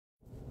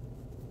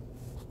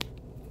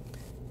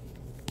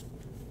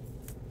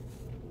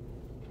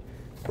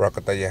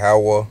Barakatah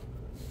Yahawah,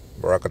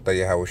 Barakatah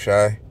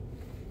Yahawashi,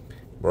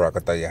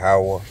 Barakatah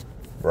Yahawah,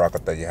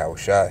 Barakatah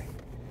Yahawashi.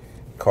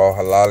 Call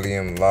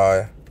halalyam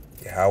la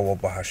Yahawah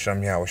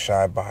Bahasham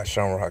Yahawashi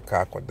Bahasham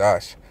Rawchaa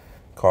Qadash.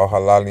 Call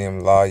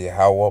halalyam la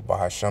Yahawah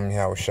Bahasham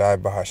Yahawashi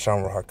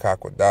Bahasham Rawchaa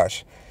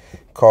Qadash.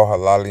 Call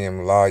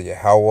halalyam la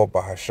Yahawah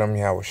Bahasham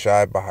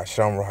Yahawashi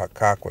Bahasham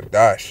Rawchaa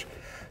Qadash.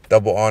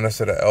 Double honors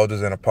to the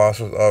elders and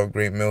apostles of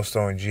Great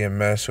Millstone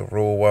GMS who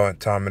rule well in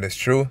time it is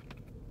true.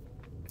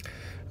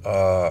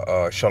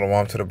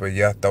 Shalom to the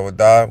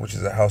Yahawah, which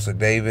is the house of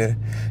David,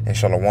 and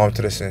shalom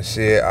to the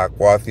sincere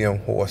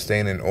Aquathium who are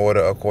staying in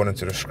order according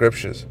to the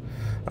scriptures.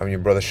 I'm your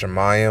brother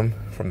Shamaim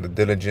from the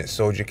Diligent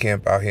Soldier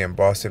Camp out here in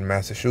Boston,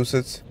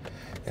 Massachusetts.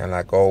 And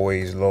like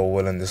always, Lord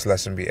willing, this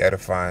lesson be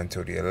edifying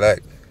to the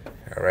elect.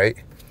 All right.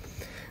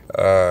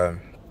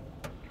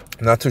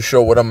 Not too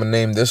sure what I'm gonna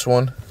name this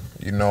one,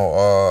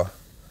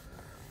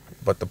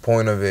 but the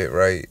point of it,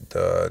 right?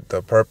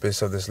 The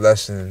purpose of this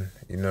lesson,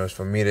 is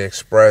for me to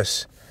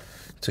express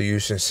to you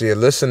sincere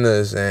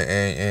listeners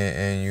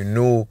and you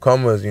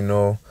newcomers,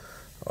 new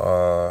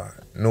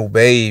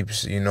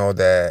babes,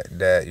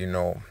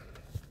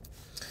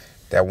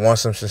 that want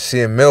some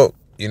sincere milk,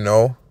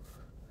 to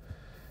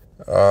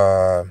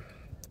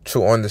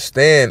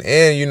understand,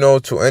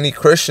 and to any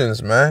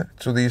Christians, man,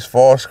 to these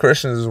false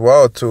Christians as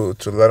well, to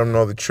let them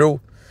know the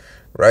truth,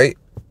 right?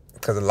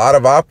 Because a lot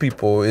of our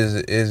people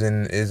is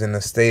in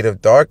a state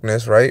of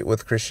darkness, right?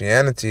 With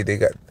Christianity, they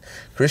got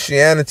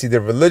Christianity.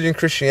 The religion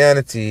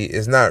Christianity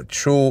is not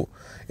true.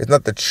 It's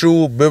not the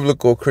true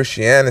biblical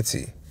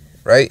Christianity,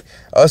 right?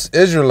 Us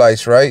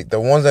Israelites, right? The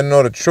ones that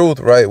know the truth,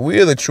 right?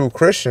 We are the true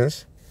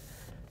Christians,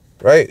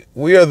 right?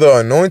 We are the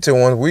anointed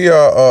ones. We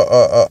are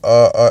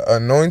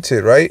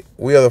anointed, right?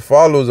 We are the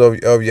followers of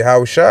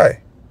Yahawashi,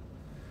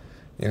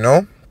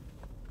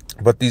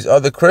 But these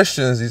other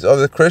Christians,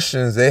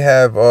 they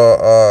have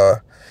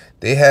I'm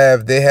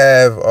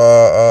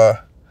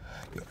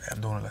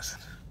doing a lesson.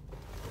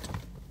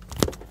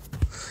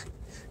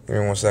 Give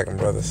me 1 second,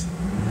 brothers.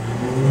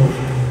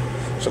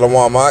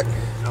 Shalom, Mark.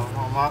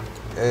 Shalom, Mark.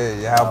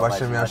 Hey,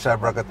 Yahawashi,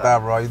 Barakatah,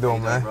 bro. How you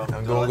doing, man?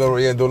 I'm doing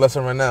good. Yeah, do a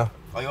lesson right now.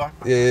 Oh, you are?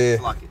 Yeah.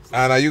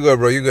 Nah, you good,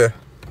 bro. You good.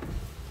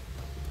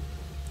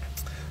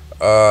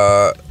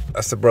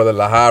 That's the brother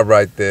Lahab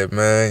right there,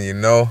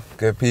 man.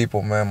 Good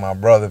people, man. My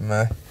brother,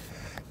 man.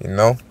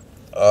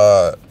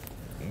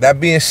 That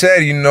being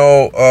said,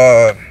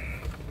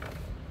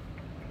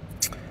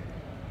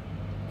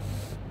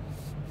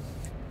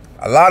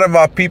 a lot of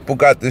our people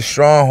got this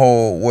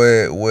stronghold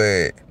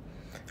where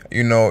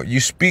you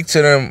speak to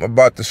them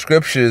about the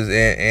scriptures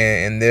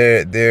and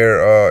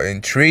they're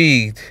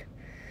intrigued,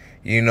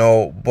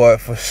 but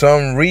for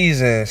some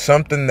reason,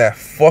 something that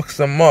fucks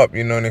them up,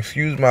 and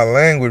excuse my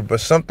language,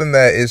 but something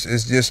that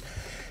is just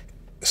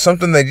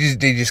something that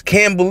they just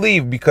can't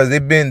believe because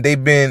they've been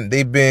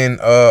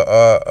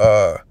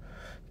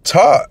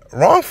taught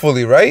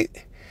wrongfully, right?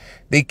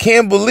 They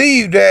can't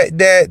believe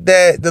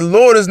that the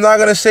Lord is not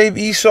gonna save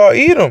Esau,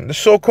 Edom, the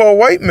so-called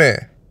white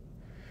man,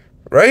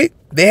 right?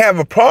 They have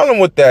a problem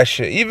with that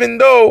shit, even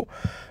though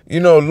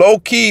low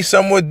key,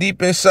 somewhere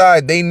deep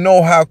inside, they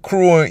know how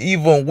cruel and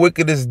evil and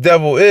wicked this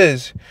devil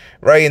is,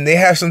 right? And they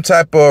have some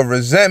type of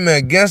resentment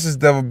against this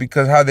devil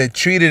because how they're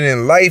treated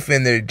in life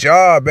and their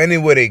job,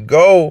 anywhere they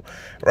go,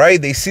 right?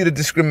 They see the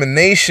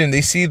discrimination, they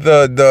see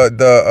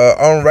the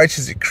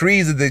unrighteous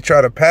decrees that they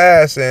try to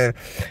pass, and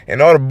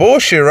all the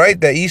bullshit,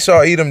 right, that Esau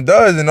Edom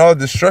does, and all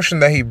the destruction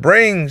that he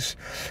brings,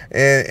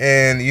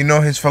 and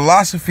his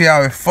philosophy,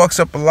 how it fucks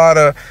up a lot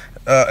of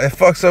it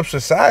fucks up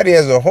society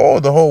as a whole,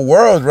 the whole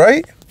world,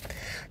 right?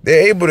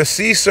 They're able to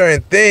see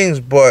certain things,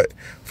 but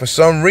for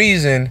some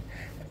reason,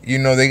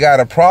 they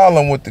got a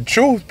problem with the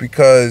truth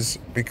because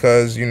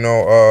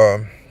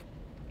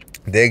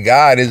their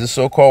God is a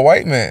so-called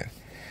white man.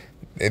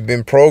 They've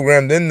been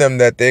programmed in them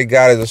that their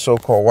God is a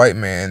so-called white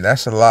man. And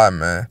that's a lie,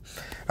 man.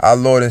 Our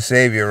Lord and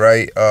Savior,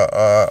 right?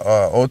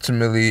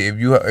 Ultimately, if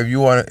you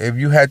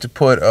had to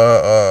put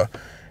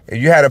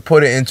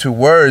it into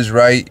words,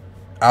 right?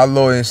 Our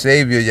Lord and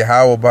Savior,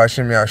 Yahawah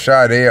B'Hashem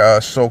Yahawashi, they are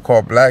a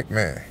so-called black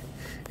man,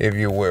 if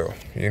you will.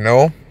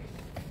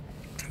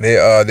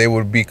 They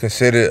would be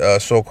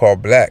considered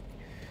so-called black,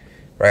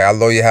 right? Our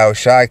Lord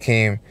Yahawashi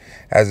came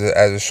as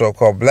a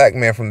so-called black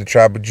man from the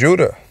tribe of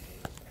Judah.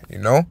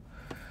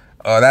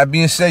 That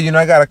being said,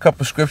 I got a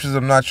couple scriptures.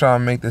 I'm not trying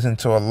to make this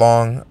into a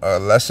long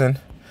lesson,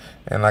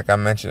 and like I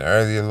mentioned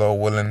earlier, Lord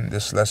willing,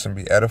 this lesson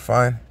be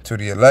edifying to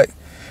the elect.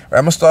 Right,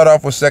 I'm going to start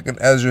off with 2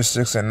 Ezra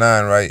 6 and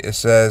 9, right? It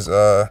says,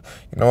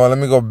 let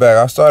me go back.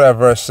 I'll start at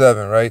verse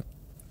 7, right?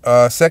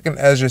 2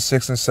 Ezra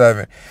 6 and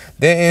 7.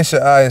 Then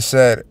answered I and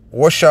said,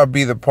 what shall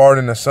be the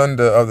parting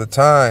asunder of the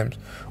times?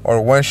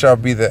 Or when shall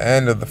be the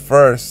end of the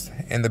first,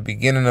 and the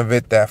beginning of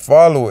it that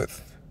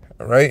followeth?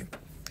 All right?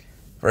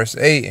 Verse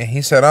 8, and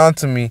he said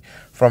unto me,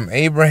 from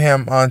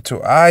Abraham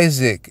unto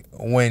Isaac,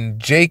 when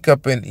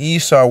Jacob and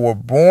Esau were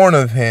born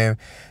of him,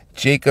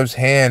 Jacob's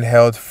hand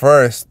held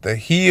first the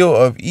heel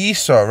of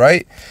Esau,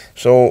 right?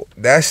 So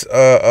that's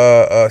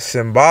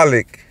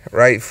symbolic,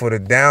 right, for the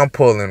down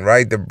pulling,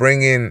 right, the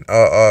bringing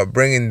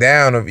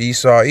down of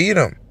Esau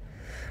Edom,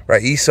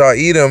 right? Esau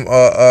Edom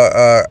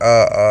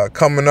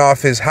coming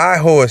off his high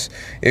horse,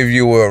 if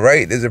you will,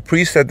 right? There's a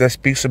precept that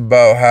speaks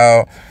about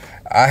how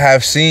I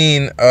have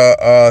seen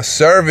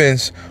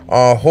servants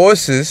on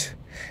horses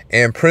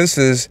and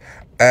princes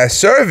as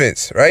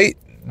servants, right?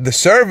 The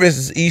servants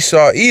is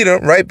Esau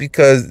Edom, right?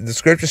 Because the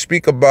scriptures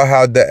speak about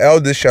how the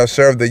eldest shall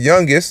serve the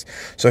youngest.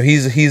 So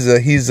he's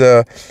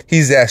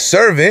that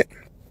servant,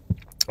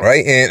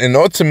 right? And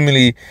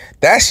ultimately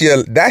that's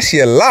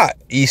your lot,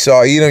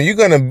 Esau Edom. You're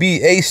gonna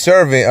be a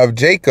servant of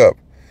Jacob,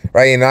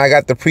 right? And I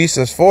got the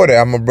precepts for that.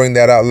 I'm gonna bring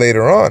that out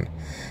later on,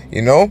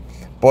 you know.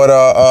 But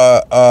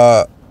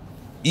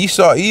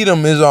Esau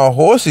Edom is on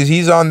horses.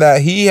 He's on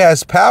that. He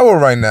has power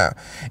right now.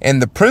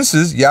 And the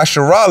princes,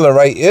 Yasharallah,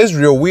 right?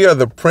 Israel, we are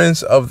the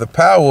prince of the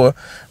power,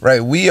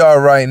 right? We are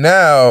right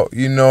now,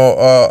 you know,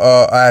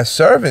 as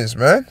servants,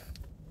 man.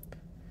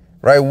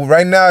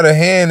 Right now, the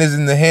hand is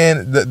in the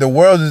hand. The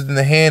world is in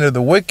the hand of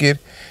the wicked,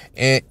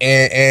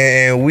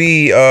 and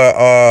we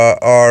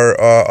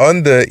are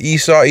under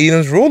Esau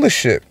Edom's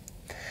rulership,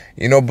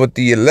 you know. But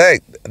the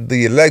elect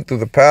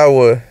of the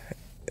power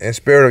and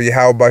spirit of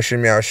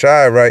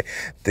Yahawashi, right?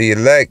 The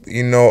elect,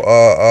 you know,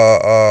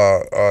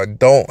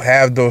 don't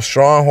have those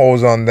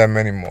strongholds on them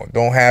anymore.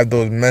 Don't have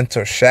those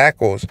mental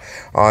shackles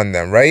on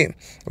them, right?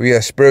 We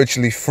are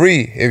spiritually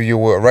free, if you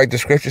will, right? The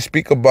scriptures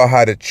speak about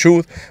how the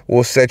truth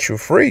will set you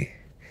free.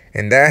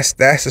 And that's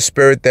the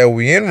spirit that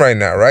we in right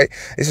now, right?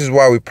 This is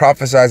why we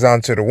prophesize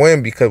onto the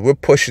wind, because we're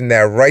pushing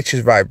that righteous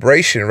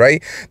vibration,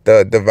 right?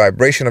 The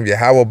vibration of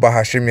Yahawah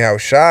Bahashim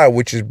Yahawashi,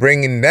 which is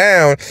bringing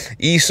down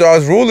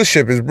Esau's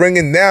rulership, is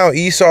bringing down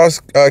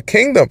Esau's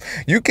kingdom.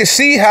 You can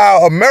see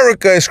how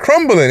America is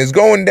crumbling. It's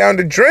going down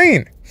the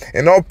drain.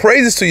 And all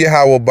praises to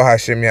Yahawah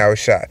Bahashim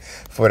Yahawashi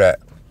for that.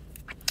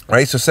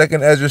 Right, so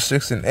 2nd Ezra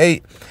 6 and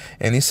 8,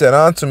 and he said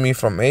unto me,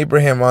 from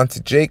Abraham unto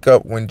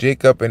Jacob, when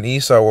Jacob and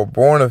Esau were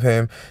born of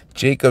him,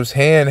 Jacob's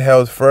hand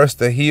held first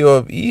the heel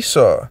of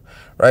Esau.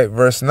 Right,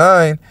 verse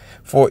 9,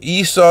 for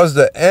Esau's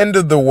the end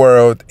of the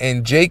world,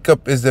 and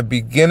Jacob is the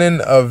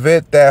beginning of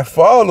it that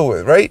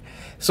followeth. Right,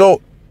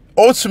 so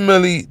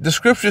ultimately the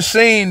scripture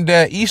saying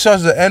that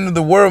Esau's the end of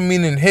the world,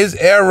 meaning his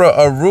era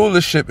of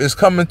rulership is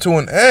coming to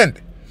an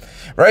end.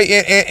 Right,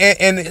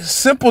 and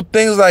simple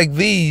things like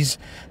these,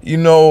 you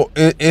know,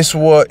 it's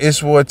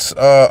what's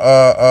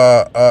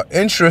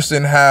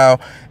interesting, how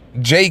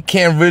Jake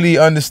can't really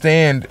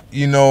understand,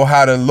 you know,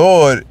 how the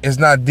Lord is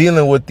not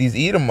dealing with these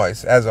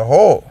Edomites as a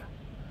whole.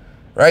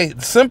 Right,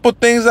 simple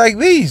things like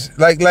these,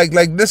 like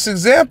this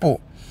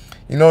example.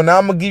 You know, now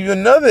I'm gonna give you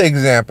another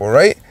example.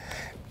 Right,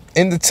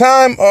 in the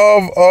time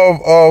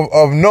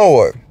of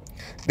Noah,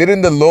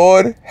 didn't the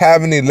Lord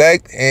have an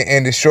elect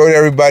and destroyed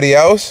everybody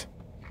else?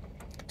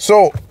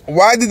 So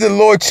why did the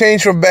Lord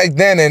change from back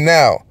then and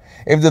now?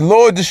 If the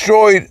Lord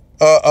destroyed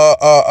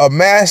a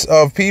mass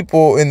of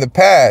people in the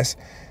past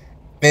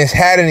and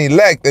had an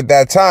elect at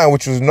that time,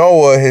 which was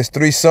Noah, his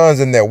 3 sons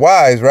and their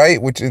wives,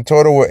 right, which in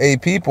total were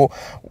 8 people,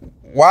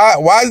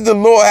 why did the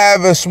Lord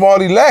have a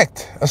small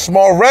elect, a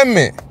small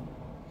remnant?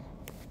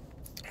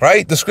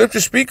 Right? The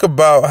scriptures speak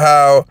about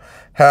how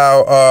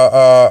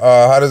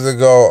does it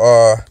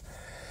go?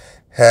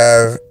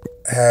 Have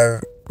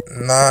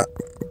not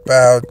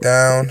bowed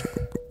down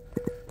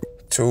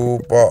to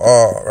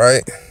Baal,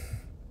 right?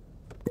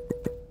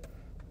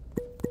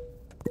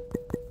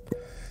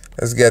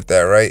 Let's get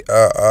that, right?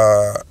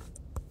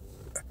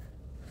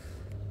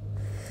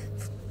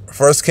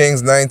 1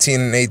 Kings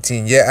 19 and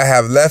 18. Yet I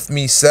have left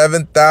me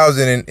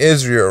 7,000 in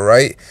Israel,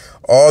 right?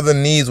 All the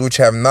knees which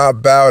have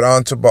not bowed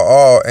unto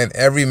Baal, and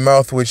every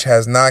mouth which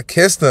has not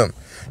kissed them.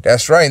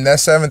 That's right. And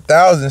that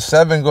 7,000,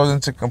 7 goes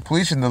into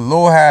completion. The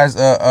Lord has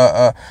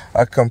a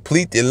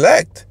complete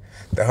elect.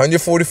 The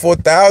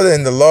 144,000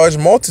 and the large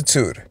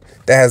multitude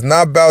that has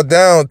not bowed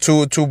down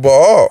to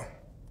Baal.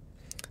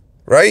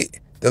 Right?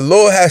 The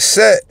Lord has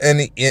set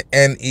an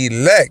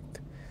elect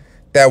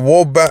that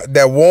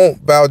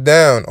won't bow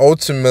down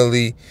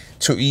ultimately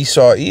to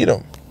Esau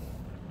Edom.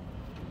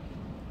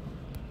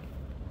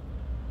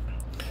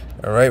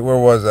 All right, where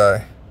was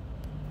I?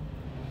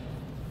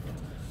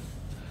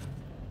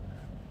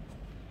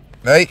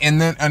 Right, and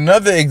then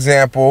another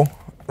example,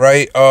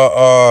 right?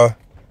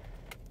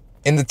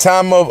 In the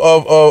time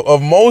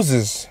of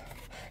Moses,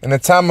 in the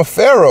time of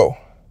Pharaoh,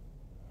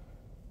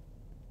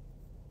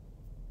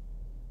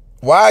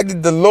 why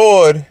did the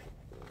Lord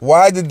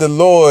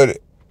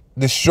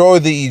destroy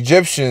the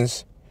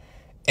Egyptians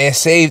and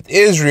saved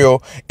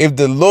Israel if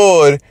the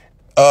Lord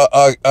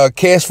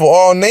cares for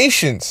all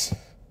nations?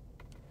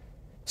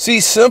 See,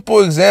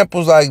 simple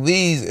examples like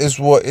these is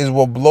what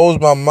blows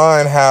my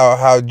mind,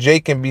 how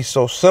Jake can be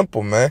so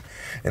simple, man.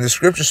 And the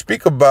scriptures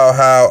speak about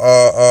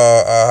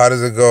how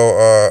does it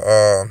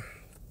go?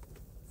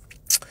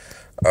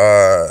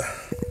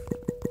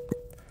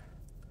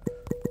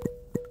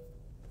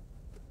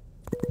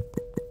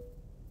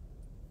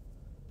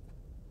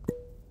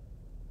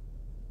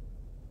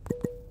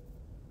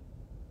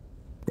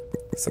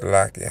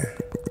 Salakia.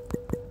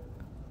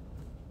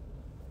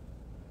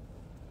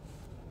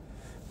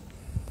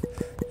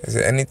 Is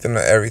it anything or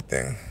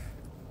everything?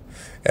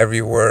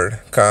 Every word.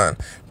 Con.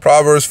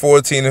 Proverbs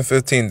 14 and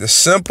 15. The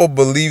simple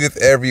believeth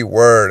every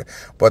word,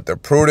 but the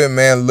prudent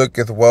man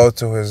looketh well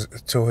to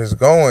his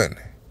going.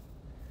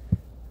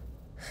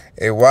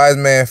 A wise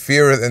man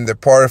feareth and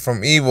departeth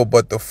from evil,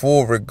 but the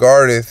fool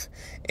regardeth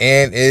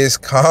and is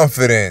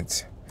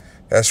confident.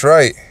 That's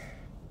right.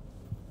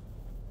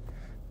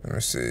 Let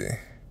me see.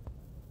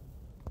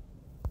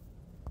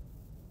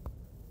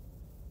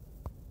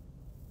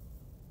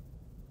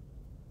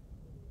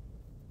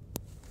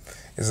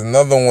 There's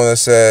another one that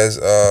says,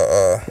 if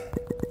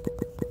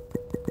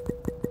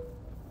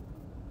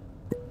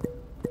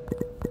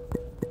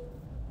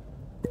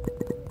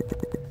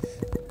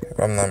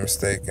I'm not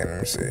mistaken, let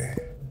me see.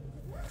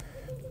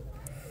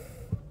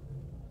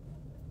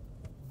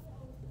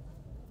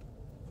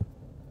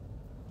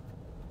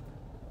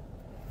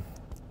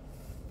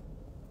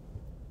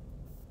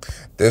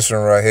 This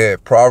one right here,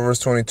 Proverbs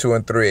 22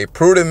 and 3. A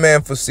prudent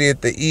man foreseeth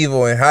the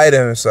evil and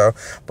hideth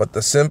himself, but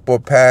the simple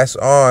pass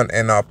on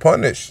and are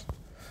punished.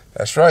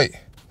 That's right.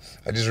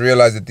 I just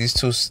realized that these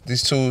two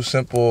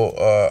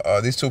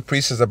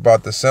precepts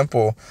about the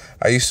simple,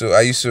 I used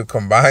to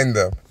combine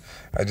them.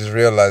 I just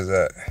realized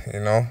that, you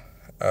know.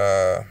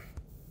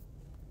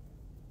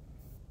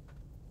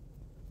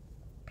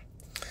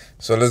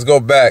 So let's go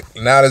back.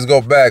 Now let's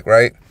go back,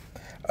 right?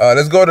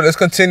 Let's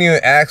continue in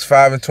Acts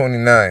 5 and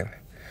 29.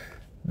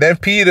 Then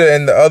Peter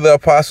and the other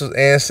apostles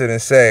answered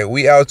and said,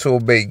 we ought to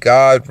obey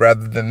God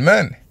rather than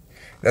men.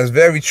 That's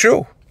very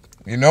true,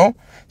 you know,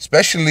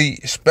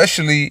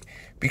 especially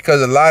because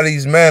a lot of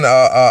these men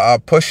are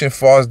pushing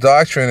false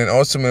doctrine, and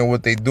ultimately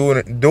what they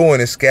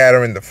doing is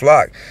scattering the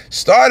flock,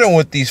 starting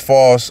with these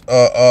false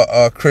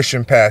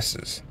Christian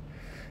pastors.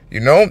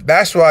 You know,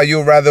 that's why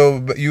you have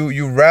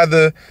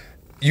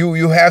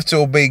to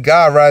obey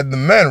God rather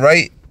than men,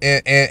 right?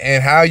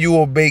 And how you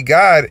obey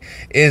God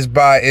is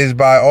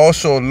by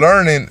also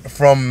learning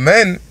from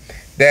men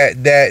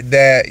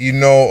that you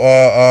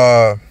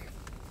know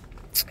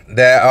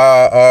that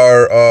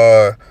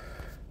are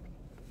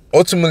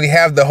ultimately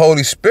have the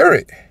Holy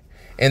Spirit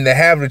and that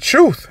have the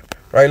truth,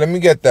 right? Let me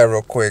get that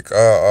real quick.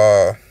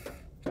 I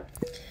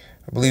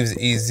believe it's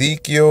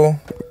Ezekiel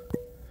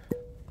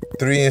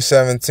 3 and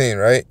 17,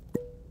 right?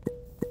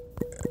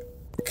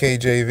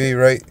 KJV,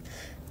 right?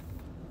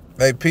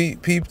 Like,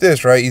 peep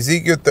this, right?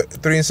 Ezekiel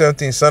 3 and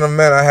 17. Son of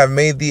man, I have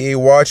made thee a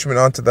watchman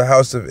unto the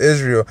house of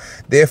Israel.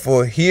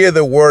 Therefore, hear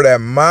the word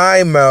at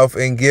my mouth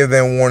and give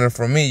them warning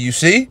from me. You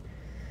see?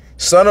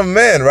 Son of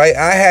man, right?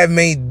 I have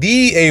made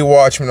thee a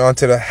watchman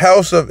unto the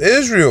house of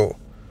Israel.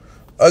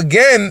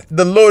 Again,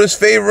 the Lord is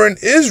favoring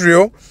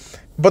Israel,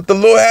 but the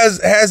Lord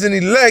has an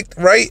elect,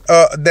 right?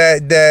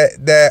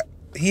 That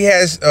he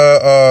has,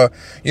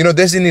 you know,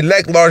 there's an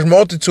elect large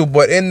multitude,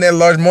 but in that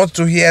large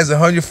multitude, he has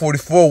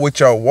 144,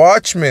 which are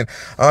watchmen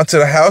unto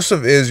the house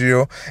of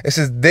Israel. It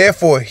says,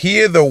 therefore,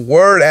 hear the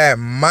word at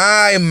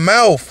my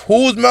mouth.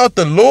 Whose mouth?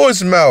 The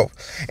Lord's mouth.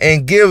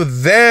 And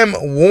give them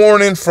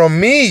warning from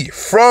me.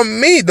 From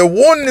me. The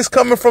warning is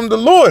coming from the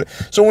Lord.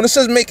 So when it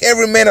says make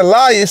every man a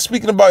liar, it's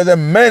speaking about the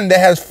men that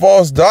has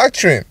false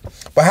doctrine.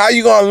 But how are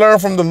you going to learn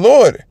from the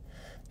Lord?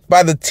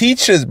 By the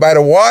teachers, by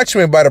the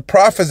watchmen, by the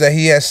prophets that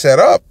he has set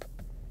up.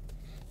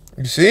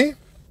 You see?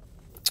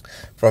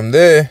 From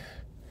there,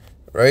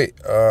 right?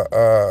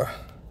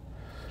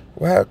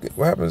 What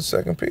happened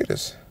to 2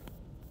 Peter's?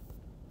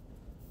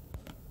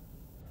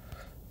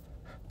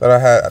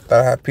 I thought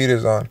I had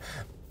Peter's on.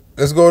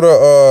 Let's go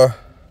to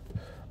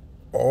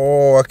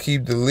oh, I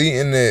keep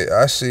deleting it.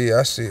 I see.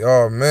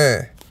 Oh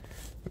man.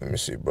 Let me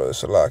see, brother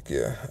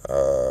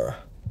Salakia.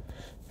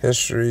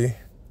 History.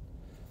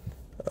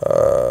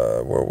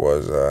 Where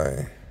was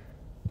I?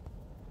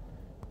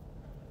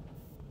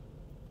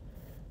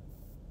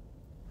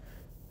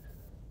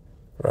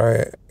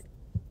 Right,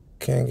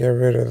 can't get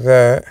rid of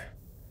that.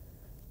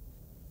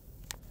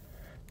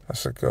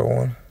 That's a good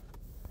one.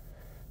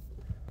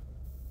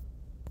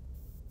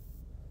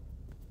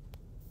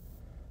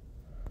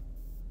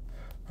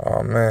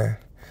 Oh man,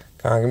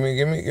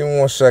 give me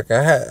 1 second.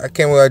 I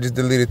can't believe I just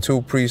deleted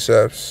 2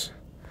 precepts.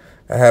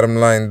 I had them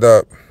lined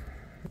up,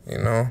 you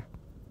know.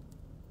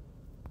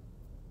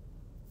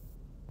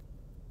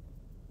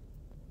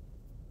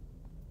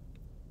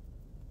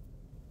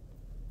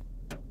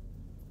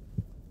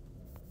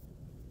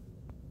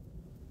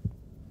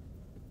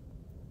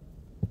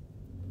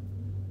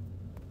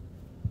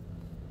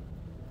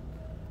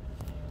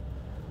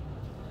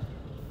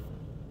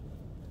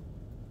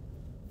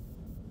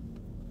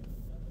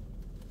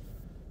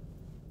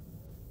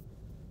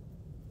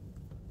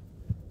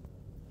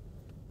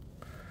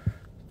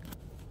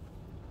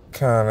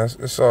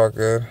 It's all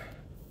good.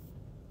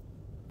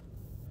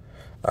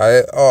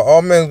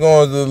 All men's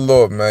going to the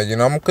Lord, man. You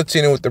know, I'm going to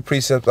continue with the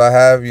precepts I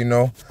have, you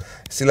know.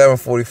 It's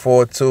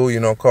 11:44 too, you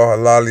know, called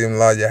halalyam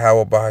la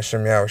Yahawah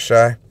Bahashem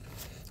Yahawashi.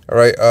 All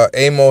right,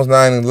 Amos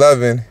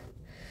 9:11.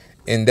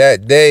 In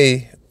that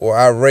day will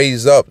I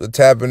raise up the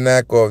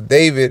tabernacle of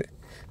David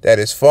that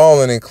is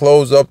fallen and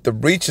close up the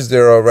breaches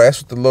thereof. Right?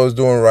 That's what the Lord is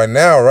doing right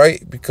now,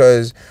 right?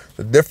 Because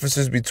the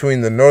differences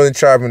between the northern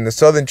tribe and the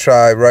southern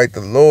tribe, right?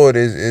 The Lord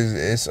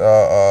is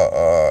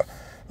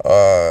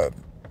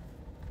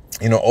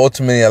you know,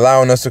 ultimately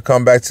allowing us to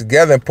come back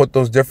together and put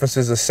those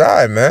differences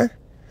aside, man.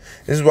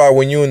 This is why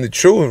when you in the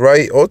truth,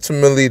 right,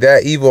 ultimately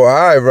that evil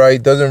eye,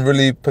 right, doesn't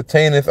really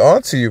pertaineth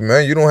onto you,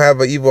 man. You don't have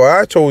an evil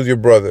eye towards your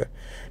brother.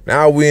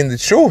 Now we in the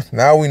truth.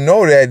 Now we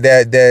know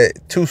that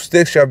two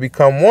sticks shall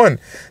become one,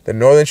 the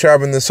northern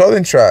tribe and the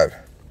southern tribe.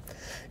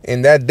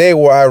 In that day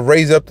will I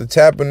raise up the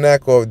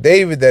tabernacle of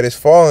David that is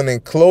fallen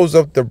and close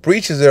up the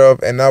breaches thereof,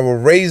 and I will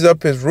raise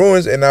up his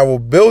ruins, and I will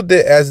build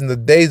it as in the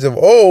days of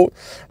old.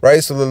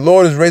 Right? So the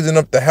Lord is raising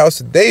up the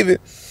house of David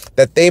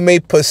that they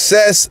may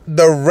possess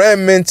the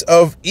remnants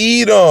of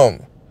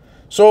Edom.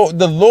 So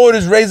the Lord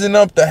is raising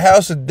up the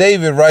house of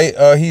David, right?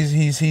 He's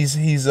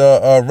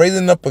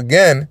raising up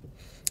again,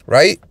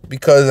 right?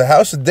 Because the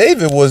house of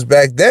David was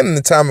back then in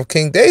the time of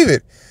King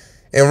David.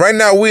 And right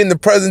now, we in the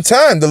present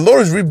time. The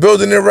Lord is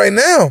rebuilding it right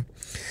now.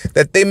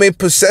 That they may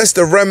possess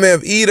the remnant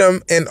of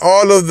Edom and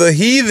all of the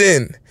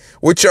heathen,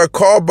 which are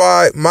called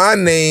by my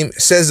name,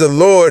 says the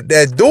Lord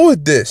that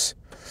doeth this.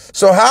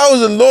 So how is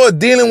the Lord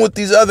dealing with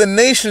these other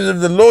nations if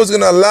the Lord's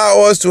going to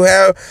allow us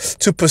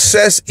to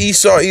possess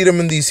Esau, Edom,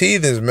 and these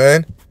heathens,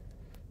 man?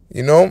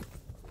 You know,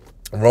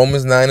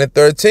 Romans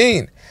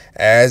 9:13.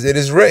 As it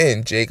is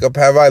written, Jacob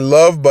have I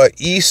loved, but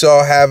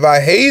Esau have I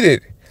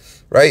hated.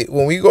 Right?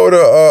 When we go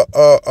to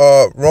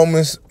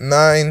Romans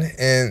 9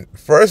 and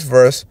first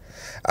verse,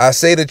 I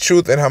say the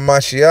truth in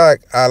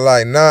Hamashiach, I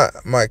lie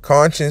not, my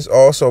conscience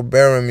also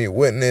bearing me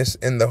witness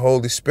in the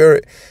Holy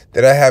Spirit,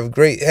 that I have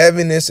great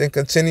heaviness and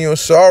continual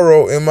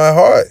sorrow in my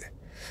heart.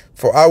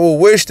 For I will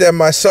wish that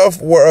myself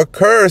were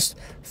accursed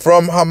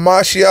from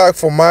Hamashiach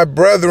for my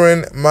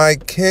brethren, my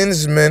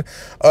kinsmen,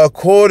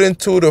 according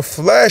to the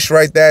flesh,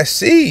 right? That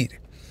seed,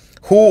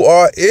 who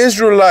are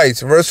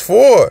Israelites. Verse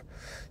 4.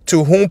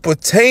 To whom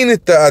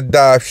pertaineth the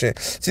adoption.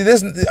 See,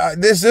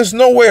 there's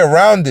no way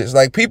around this.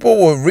 Like, people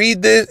will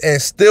read this and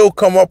still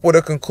come up with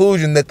a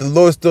conclusion that the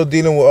Lord is still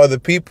dealing with other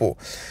people.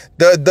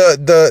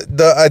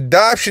 The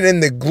adoption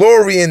and the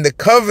glory and the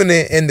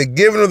covenant and the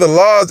giving of the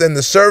laws and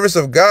the service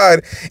of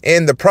God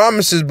and the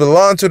promises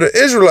belong to the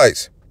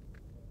Israelites.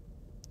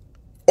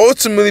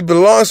 Ultimately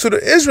belongs to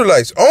the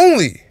Israelites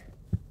only.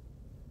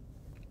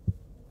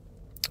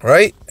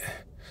 Right?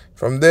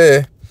 From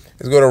there,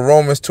 let's go to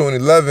Romans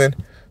 2:11.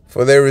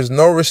 For there is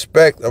no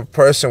respect of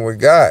person with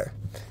God,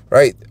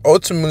 right?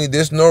 Ultimately,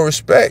 there's no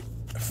respect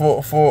for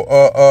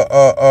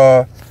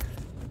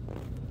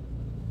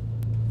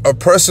a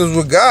person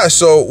with God.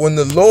 So when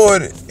the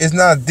Lord is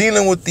not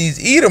dealing with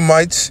these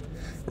Edomites,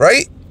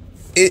 right?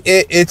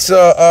 It's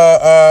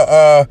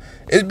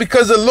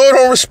because the Lord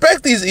don't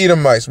respect these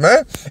Edomites,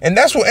 man. And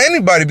that's with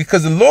anybody,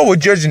 because the Lord would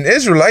judge an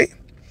Israelite,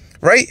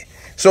 right?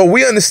 So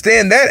we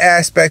understand that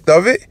aspect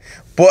of it.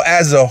 But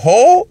as a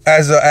whole,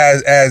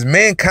 as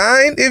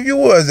mankind, if you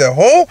will, as a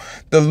whole,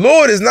 the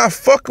Lord is not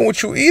fucking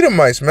with you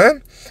Edomites,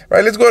 man.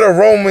 Right? Let's go to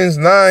Romans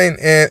 9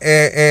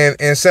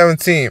 and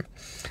 17.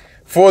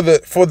 For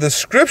the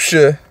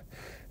scripture,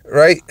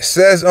 right,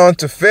 says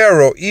unto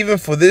Pharaoh, even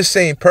for this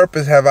same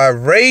purpose have I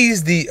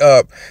raised thee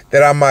up,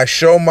 that I might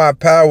show my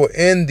power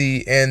in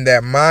thee, and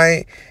that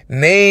my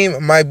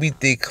name might be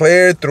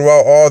declared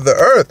throughout all the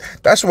earth.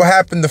 That's what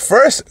happened the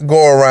first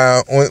go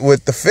around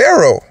with the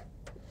Pharaoh.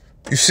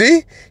 You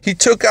see, he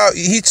took out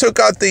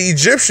the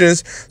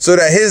Egyptians so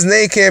that his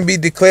name can be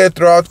declared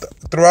throughout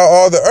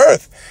all the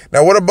earth.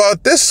 Now, what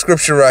about this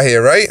scripture right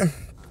here, right?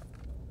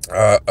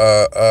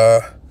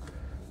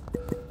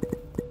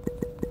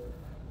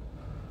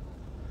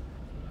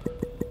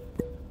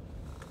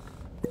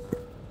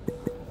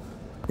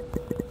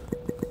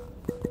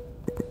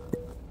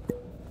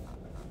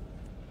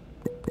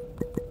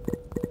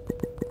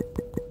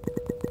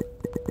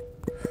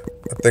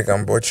 I think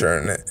I'm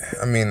butchering it.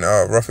 I mean,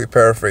 roughly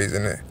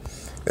paraphrasing it.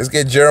 Let's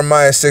get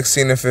Jeremiah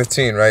 16 and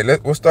 15, right?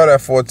 We'll start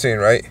at 14,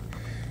 right?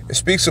 It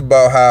speaks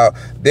about how,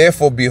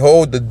 therefore,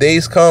 behold, the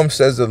days come,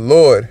 says the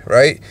Lord,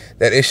 right?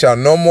 That it shall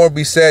no more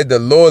be said, the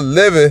Lord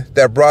liveth,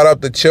 that brought up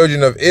the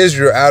children of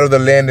Israel out of the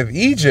land of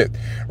Egypt,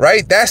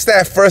 right? That's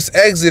that first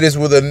Exodus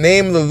where the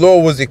name of the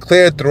Lord was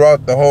declared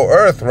throughout the whole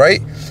earth,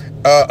 right?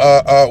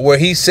 Where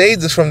he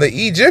saved us from the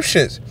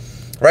Egyptians.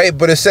 Right?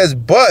 But it says,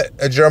 but,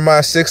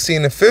 Jeremiah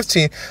 16 and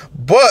 15,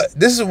 but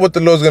this is what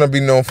the Lord's going to be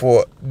known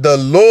for. The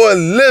Lord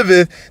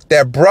liveth,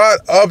 that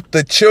brought up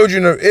the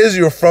children of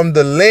Israel from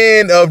the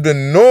land of the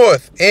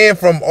north and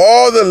from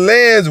all the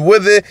lands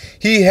whither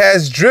he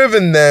has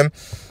driven them.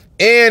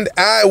 And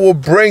I will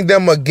bring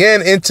them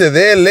again into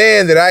their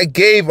land that I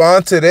gave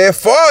unto their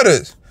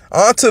fathers.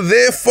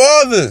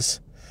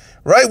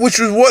 Right? Which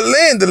was what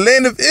land? The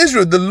land of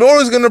Israel. The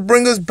Lord is going to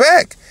bring us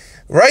back.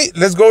 Right?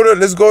 Let's go to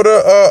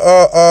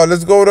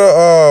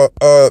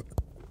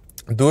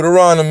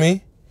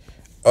Deuteronomy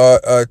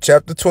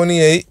chapter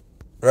 28,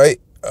 right?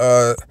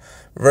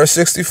 Verse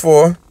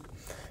 64.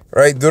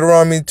 Right?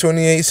 Deuteronomy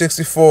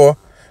 28:64.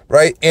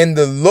 right? And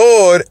the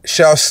Lord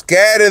shall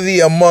scatter thee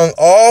among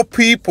all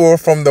people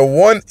from the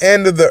one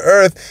end of the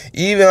earth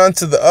even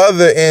unto the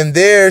other, and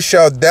there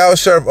shalt thou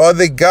serve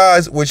other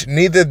gods, which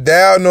neither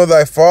thou nor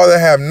thy father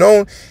have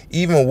known,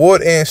 even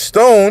wood and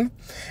stone.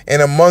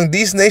 And among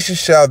these nations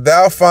shalt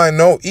thou find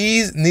no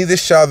ease, neither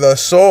shall the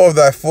sole of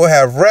thy foot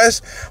have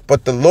rest,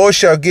 but the Lord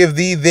shall give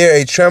thee there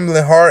a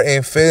trembling heart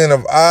and failing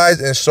of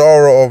eyes and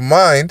sorrow of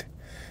mind,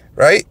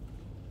 right?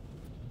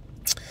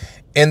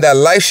 And thy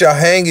life shall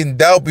hang in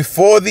doubt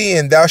before thee,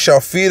 and thou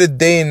shalt fear the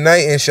day and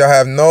night, and shall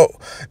have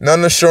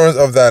none assurance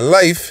of thy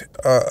life.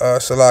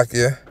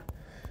 Salakia.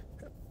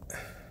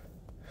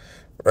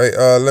 Right,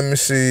 let me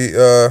see.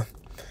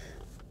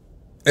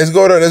 Let's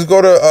go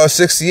to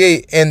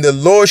 68. And the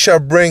Lord shall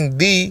bring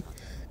thee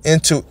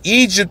into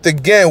Egypt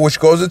again, which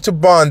goes into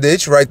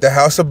bondage, right? The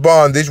house of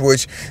bondage,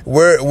 which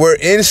we're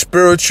in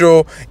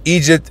spiritual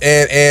Egypt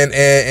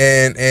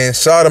and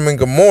Sodom and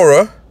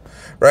Gomorrah,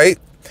 right?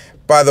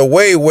 By the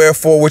way,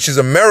 wherefore, which is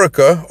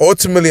America,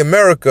 ultimately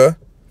America,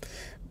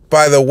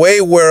 by the way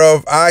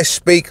whereof I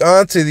spake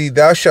unto thee,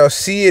 thou shalt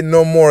see it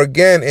no more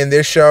again, and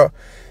there shall,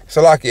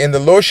 Salaki, and the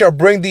Lord shall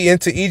bring thee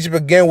into Egypt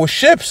again with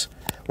ships,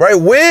 right?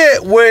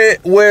 Where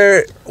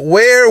were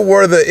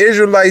the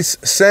Israelites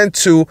sent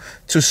to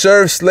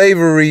serve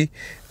slavery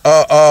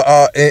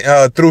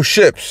through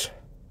ships?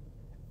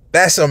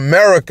 That's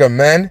America,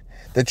 man.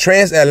 The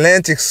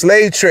transatlantic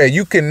slave trade.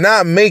 You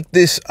cannot make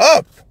this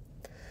up.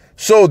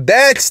 So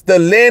that's the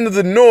land of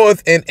the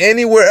north, and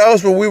anywhere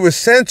else where we were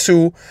sent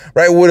to,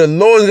 right, where the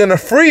Lord is going to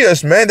free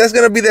us, man. That's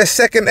going to be that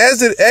second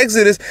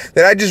Exodus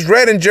that I just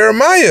read in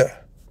Jeremiah.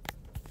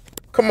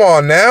 Come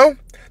on now.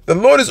 The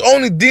Lord is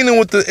only dealing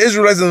with the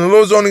Israelites, and the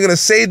Lord is only going to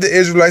save the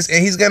Israelites,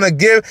 and he's going to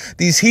give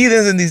these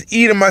heathens and these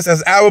Edomites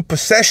as our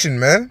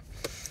possession, man.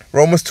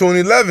 Romans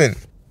 2:11.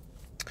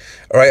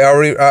 All right,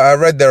 I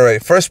read that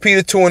right. 1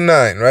 Peter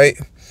 2:9, right?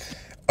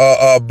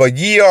 But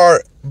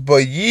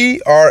ye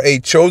are a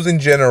chosen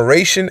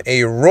generation,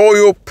 a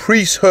royal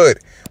priesthood.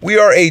 We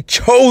are a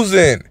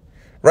chosen,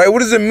 right? What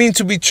does it mean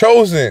to be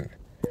chosen?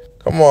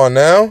 Come on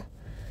now.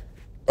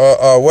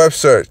 Web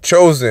search,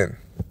 chosen.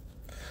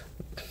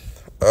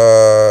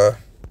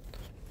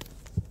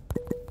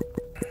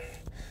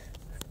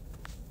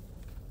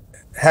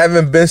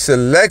 Having been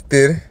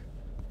selected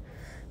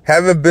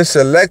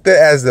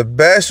as the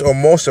best or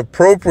most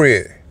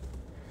appropriate.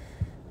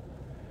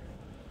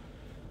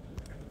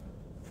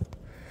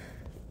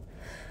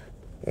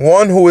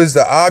 One who is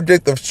the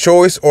object of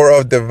choice or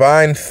of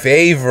divine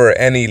favor,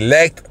 an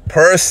elect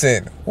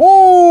person.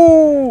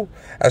 Woo!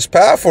 That's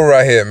powerful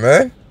right here,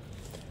 man.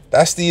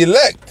 That's the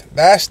elect.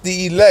 That's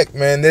the elect,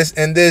 man. There's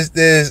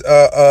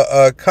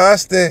a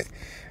constant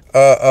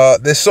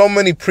there's so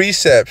many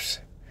precepts,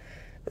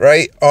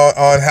 right,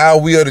 on how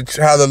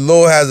the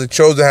Lord has a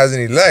chosen, has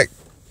an elect.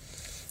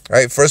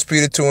 Right, 1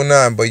 Peter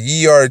 2:9. But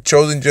ye are a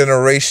chosen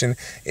generation,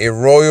 a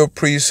royal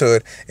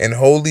priesthood, and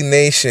holy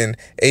nation,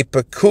 a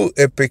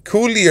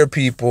peculiar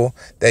people,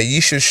 that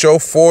ye should show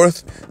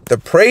forth the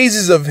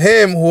praises of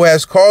him who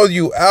has called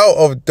you out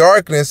of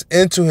darkness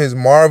into his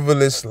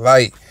marvelous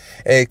light.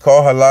 Hey,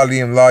 call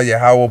halalyam la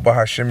Yahawah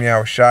Bahashem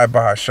Yahawashi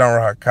Bahasham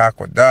Rawchaa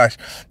Qadash.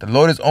 The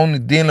Lord is only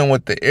dealing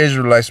with the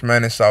Israelites,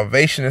 man. And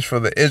salvation is for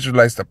the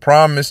Israelites. The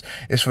promise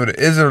is for the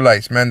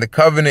Israelites, man. The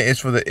covenant is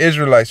for the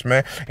Israelites,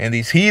 man. And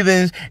these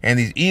heathens and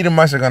these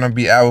Edomites are going to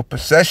be our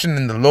possession.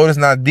 And the Lord is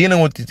not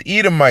dealing with these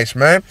Edomites,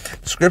 man.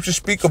 The scriptures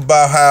speak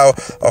about how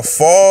a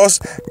false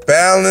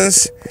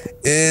balance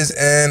is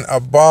an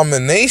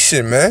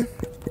abomination, man.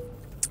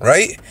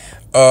 Right?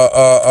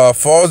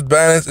 False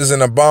balance is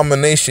an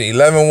abomination.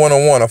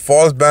 11:101. A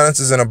false balance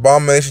is an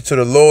abomination to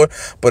the Lord,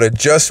 but a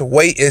just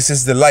weight is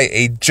his delight.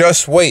 A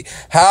just weight.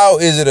 How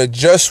is it a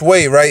just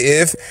weight, right?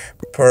 If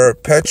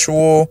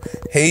perpetual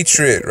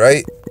hatred,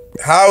 right?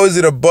 How is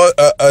it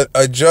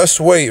a just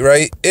weight,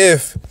 right?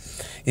 If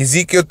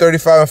Ezekiel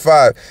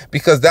 35:5,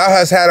 because thou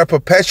hast had a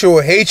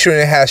perpetual hatred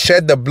and hast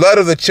shed the blood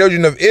of the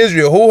children of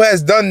Israel. Who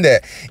has done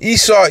that?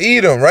 Esau,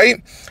 Edom,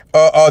 right?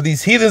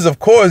 These heathens, of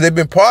course, they've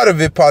been part of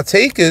it,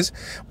 partakers.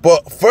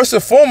 But first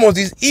and foremost,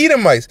 these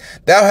Edomites,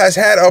 thou hast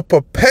had a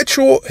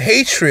perpetual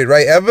hatred,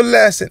 right?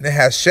 Everlasting, and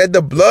has shed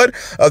the blood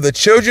of the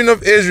children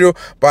of Israel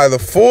by the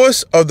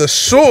force of the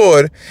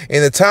sword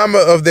in the time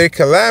of their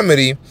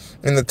calamity,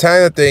 in the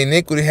time that their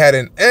iniquity had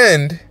an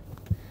end.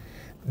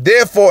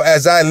 Therefore,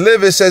 as I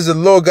live, it says the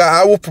Lord God,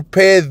 I will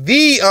prepare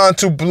thee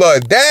unto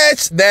blood.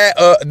 That's that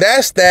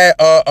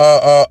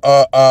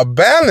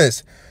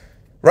balance.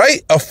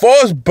 Right? A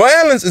false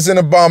balance is an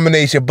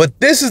abomination, but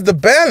this is the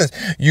balance.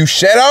 You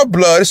shed out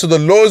blood, so the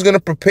Lord is going to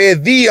prepare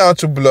thee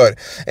unto blood,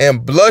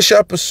 and blood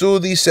shall pursue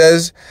thee,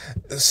 since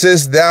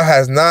thou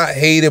hast not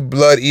hated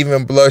blood,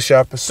 even blood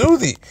shall pursue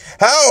thee.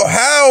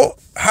 How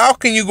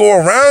can you go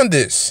around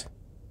this?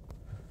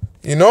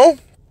 You know?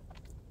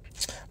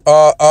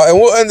 And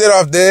we'll end it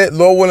off there.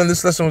 Lord willing,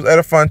 this lesson was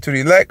edifying to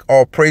the elect.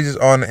 All praises,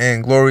 honor,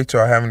 and glory to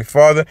our Heavenly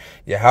Father,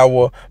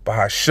 Yahawah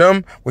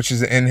Bahashem, which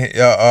is in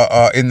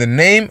the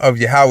name of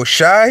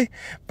Yahawashi,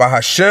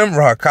 Bahashem,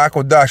 Rawchaa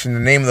Qadash, in the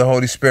name of the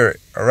Holy Spirit.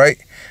 All right.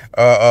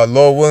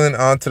 Lord willing,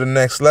 on to the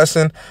next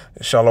lesson.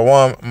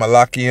 Shalom,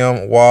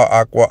 Malachium, Wa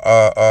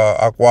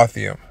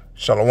Aquathium.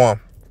 Shalom.